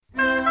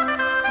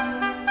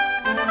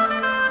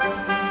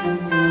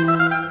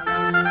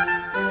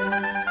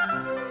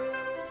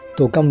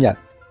到今日，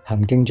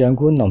行政長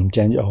官林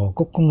鄭月娥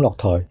鞠躬落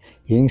台，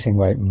已經成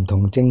為唔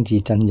同政治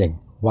陣營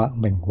或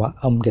明或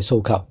暗嘅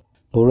訴求。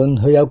無論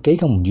佢有幾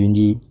咁唔願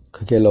意，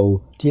佢嘅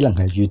路只能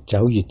係越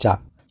走越窄，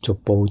逐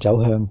步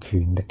走向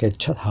權力嘅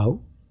出口。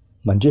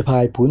民主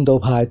派、本土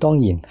派當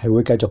然係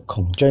會繼續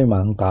窮追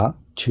猛打，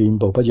寸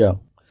步不讓。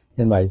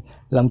因為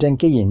林鄭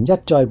既然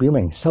一再表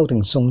明修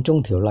訂送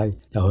中條例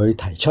由佢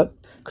提出，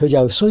佢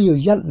就需要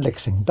一力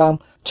承擔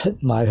出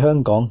賣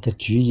香港嘅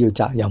主要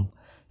責任，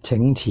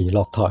請辭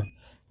落台，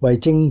為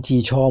政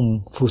治錯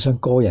誤付上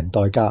個人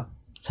代價，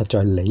實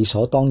在理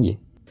所當然。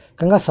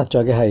更加實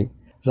在嘅係，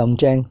林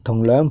鄭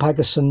同兩派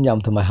嘅信任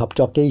同埋合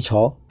作基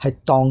礎係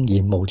蕩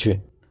然無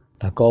存。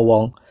過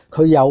往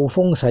佢有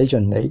風使盡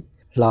你，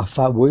立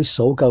法會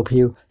數夠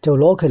票就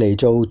攞佢嚟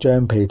做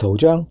橡皮圖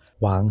章，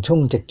橫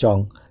衝直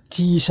撞，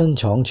諮詢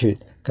倉促，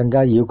更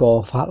加繞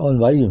過法案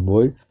委員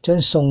會，將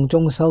送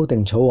中修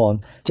訂草案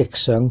直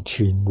上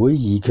全會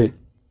議決。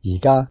而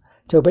家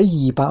就俾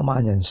200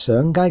萬人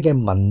上街嘅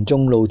民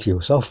眾路潮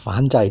所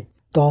反制，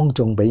當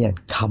眾俾人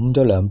冚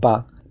咗2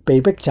巴，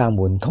被迫暫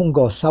緩通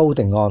過修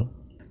訂案。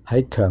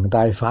喺強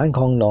大反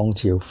抗浪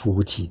潮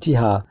扶持之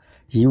下，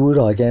議會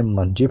內嘅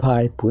民主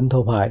派、本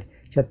土派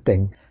一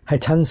定係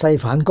趁勢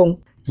反攻，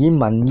以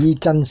民意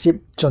震懾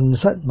盡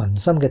失民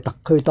心嘅特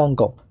區當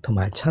局同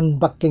埋親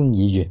北京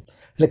議員，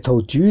力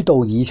圖主導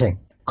議程，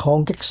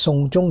抗擊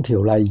送中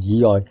條例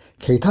以外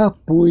其他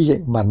背逆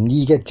民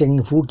意嘅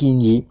政府建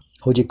議，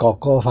好似國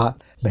歌法、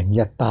明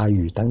日大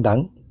嶼等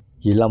等。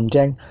而林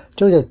鄭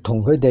早就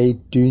同佢哋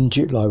斷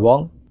絕來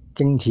往，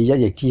經此一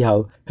役之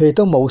後，佢哋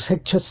都冇釋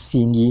出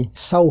善意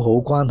修好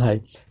關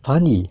係，反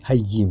而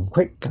係嫌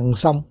隙更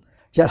深。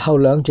日後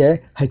兩者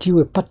係只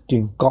會不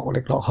斷角力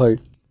落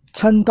去。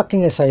親北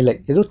京嘅勢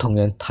力亦都同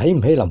樣睇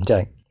唔起林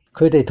鄭，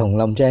佢哋同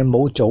林鄭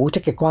冇組織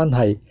嘅關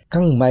係，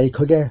更唔係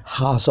佢嘅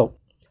下屬。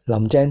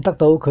林鄭得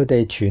到佢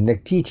哋全力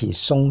支持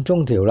送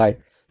中條例，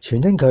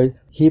全因佢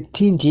挾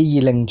天子以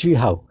令諸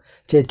侯，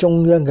借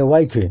中央嘅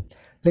威權，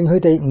令佢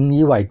哋誤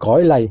以為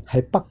改例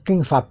係北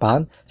京發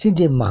版，先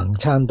至盲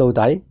撐到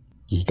底。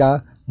而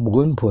家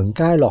滿盤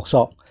皆落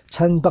索，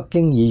親北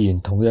京議員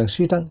同樣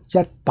輸得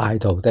一敗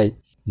塗地，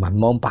民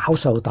望飽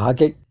受打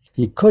擊。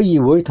而區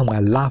議會同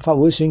埋立法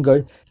會選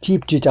舉接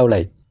住就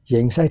嚟，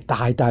形勢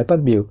大大不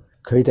妙，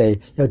佢哋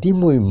又點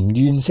會唔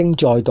怨聲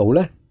載道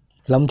呢？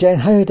林鄭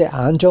喺佢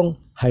哋眼中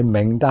係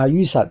名大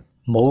於實，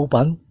冇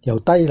品又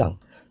低能。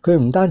佢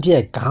唔單止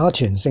係假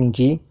傳聖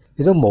旨，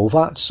亦都無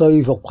法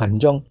說服群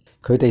眾。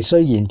佢哋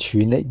雖然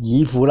全力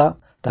以赴啦，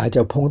但係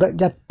就碰得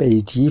一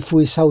鼻子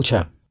灰收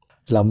場。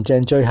林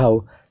鄭最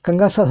後更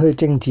加失去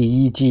政治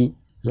意志，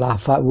立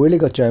法會呢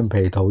個橡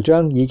皮圖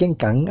章已經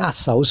緊握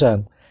手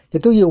上，亦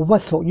都要屈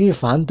服於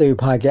反對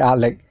派嘅壓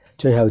力，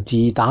最後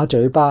自打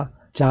嘴巴，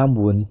暫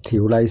緩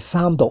條例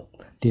3讀，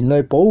連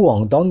累保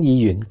皇黨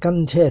議員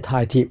跟車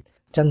太貼，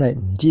真係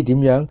唔知點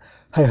樣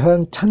係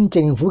向親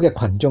政府嘅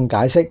群眾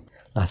解釋。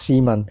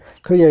試問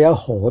佢又有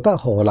何德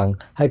何能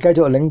係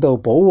繼續領導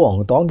保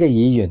皇黨嘅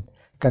議員，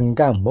更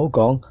加唔好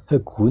講去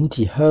管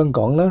治香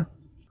港啦。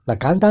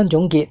簡單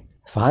總結，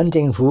反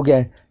政府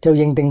嘅就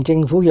認定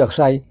政府弱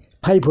勢，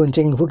批判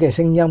政府嘅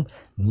聲音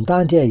唔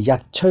單止係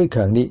日趨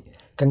強烈，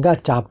更加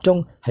集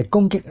中係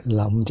攻擊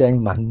林鄭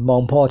民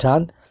望破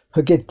產，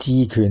佢嘅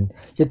治權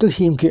亦都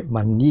欠缺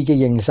民意嘅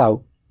認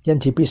受，因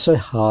此必須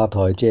下台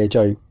謝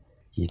罪。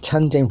而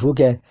親政府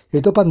嘅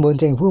亦都不滿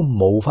政府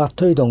無法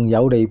推動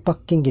有利北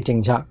京嘅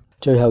政策，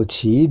最後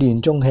始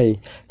亂終棄，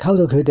搞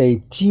到佢哋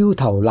焦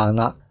頭爛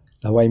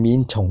額。為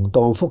免重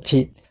蹈覆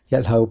轍，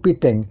日後必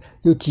定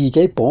要自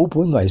己保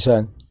本為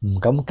上，唔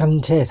敢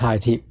跟車太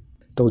貼。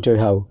到最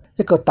後，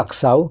一個特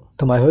首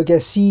同埋佢嘅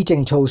施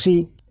政措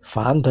施，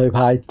反對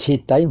派徹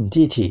底唔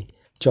支持，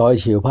在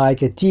朝派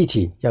嘅支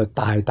持又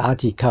大打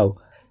折扣，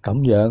咁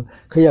樣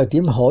佢又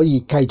點可以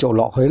繼續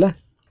落去呢？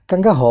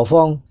更加何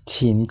況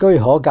前車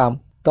可鑑，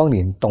當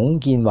年董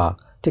建華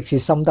即使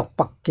深得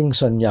北京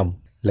信任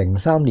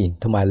，03年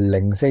同埋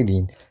04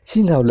年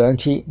先後2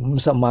次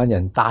50萬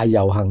人大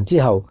遊行之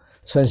後，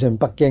相信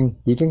北京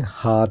已經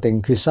下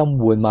定決心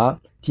換馬，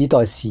只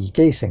待時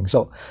機成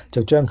熟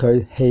就將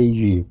佢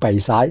棄如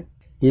敝屣。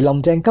而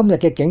林鄭今日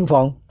嘅境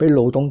況比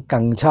老董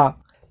更差，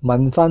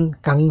民憤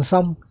更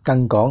深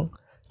更廣，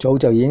早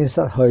就已經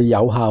失去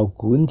有效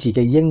管治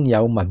嘅應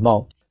有民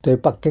望，對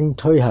北京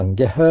推行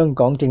嘅香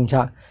港政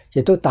策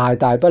亦都大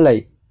大不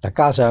利。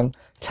加上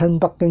親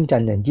北京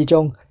陣營之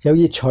中有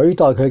意取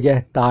代佢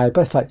嘅大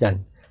不乏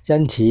人，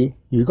因此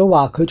如果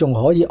話佢仲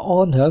可以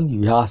安享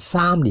餘下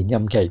3年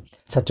任期，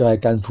實在係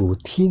近乎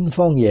天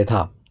方夜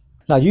譚。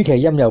與其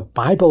任由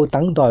擺布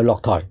等待落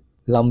台，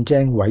林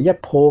鄭唯一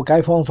破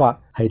解方法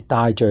係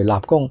大罪立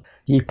功，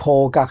以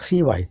破格思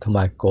維同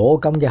埋果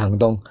敢嘅行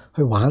動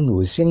去挽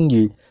回聲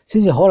譽，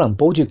先至可能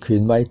保住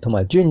權位同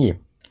埋尊嚴。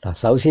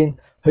首先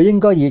佢應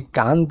該以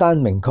簡單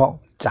明確、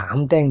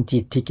斬釘截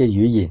鐵嘅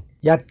語言，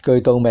一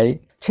句到尾，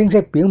清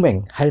晰表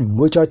明係唔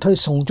會再推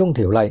送中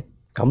條例。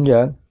咁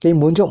樣既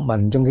滿足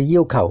民眾嘅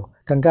要求，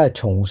更加係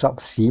重拾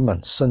市民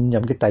信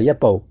任嘅第一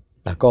步。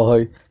過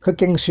去佢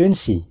競選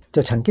時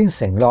就曾經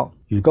承諾，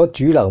如果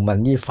主流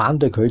民意反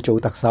對佢做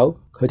特首，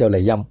佢就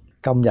離任，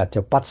今日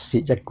就不屑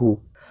一顧。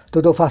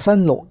到發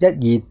生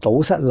612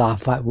堵塞立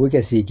法會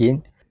嘅事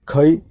件，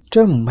佢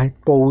將唔係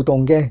暴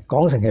動嘅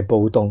講成係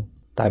暴動，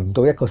但唔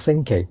到1個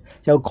星期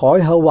又改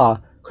口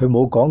話佢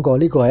冇講過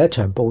呢個係一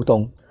場暴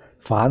動，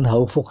反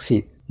口覆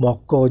舌莫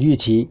過於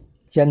此。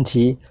因此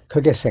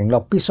佢嘅承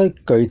諾必須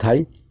具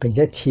體並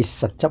且切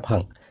實執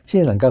行，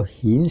先能夠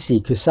顯示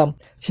決心，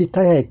徹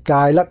底係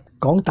戒甩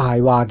講大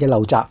話嘅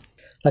陋習。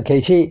其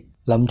次，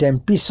林鄭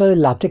必須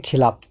立即設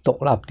立獨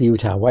立調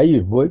查委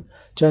員會，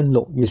將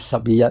6月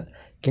12日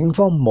警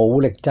方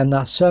武力鎮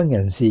壓傷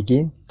人事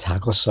件查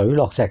個水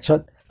落石出，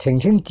澄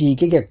清自己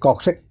嘅角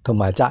色同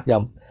埋責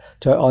任，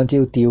再按照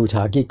調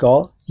查結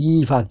果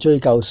依法追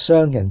究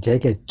傷人者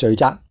嘅罪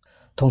責。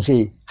同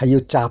時係要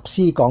集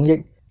思廣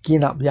益，建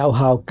立有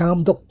效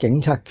監督警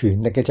察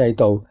權力嘅制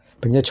度，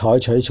並且採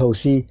取措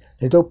施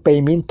嚟到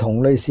避免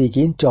同類事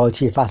件再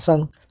次發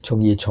生，從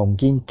而重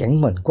建警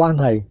民關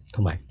係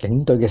同埋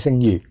警隊嘅聲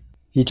譽。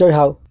而最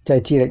後就係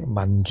致力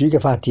民主嘅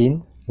發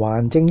展，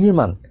還政於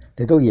民，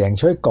嚟到贏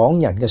取港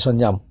人嘅信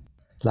任。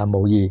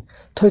無疑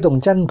推動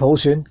真普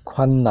選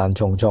困難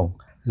重重，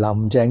林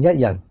鄭一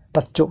人不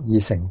足以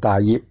成大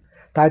業，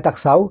但特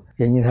首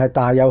仍然係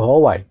大有可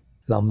為。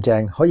林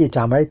鄭可以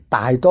站喺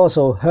大多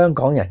數香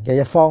港人嘅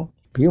一方，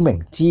表明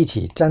支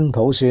持真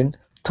普選，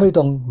推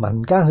動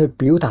民間去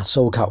表達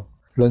訴求，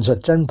論述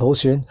真普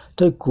選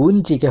對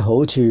管治嘅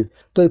好處，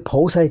對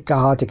普世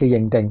價值嘅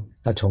認定，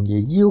從而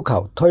要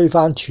求推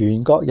翻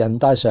全國人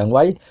大常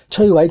委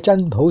摧毀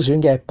真普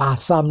選嘅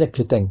831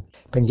決定，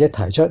並且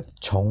提出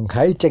重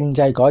啟政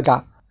制改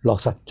革，落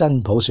實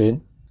真普選。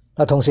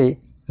同時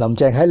林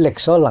鄭喺力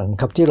所能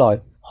及之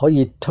內，可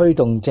以推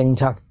動政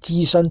策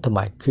諮詢同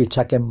埋決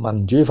策嘅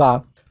民主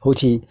化，好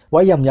似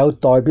委任有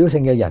代表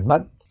性嘅人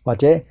物，或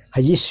者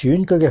係以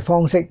選舉嘅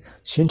方式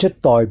選出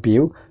代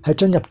表，係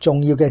進入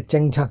重要嘅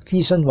政策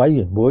諮詢委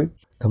員會，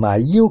同埋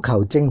要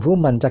求政府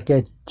問責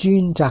嘅專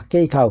責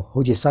機構，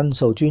好似申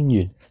訴專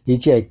員，以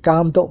至係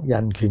監督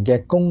人權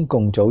嘅公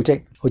共組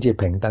織，好似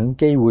平等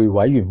機會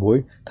委員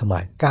會同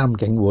埋監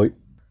警會。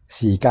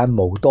時間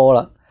無多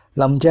啦，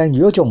林鄭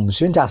如果仲唔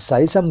選擇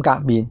洗心革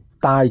面，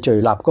戴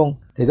罪立功，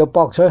嚟到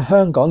博取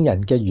香港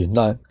人嘅原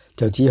諒，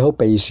就只好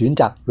被選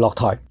擇落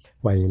台，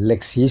為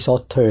歷史所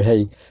唾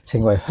棄，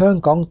成為香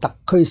港特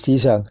區史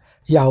上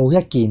又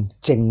一件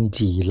政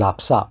治垃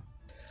圾。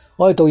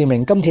我係杜耀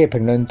明，今次嘅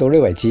評論到呢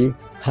為止，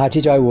下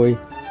次再會。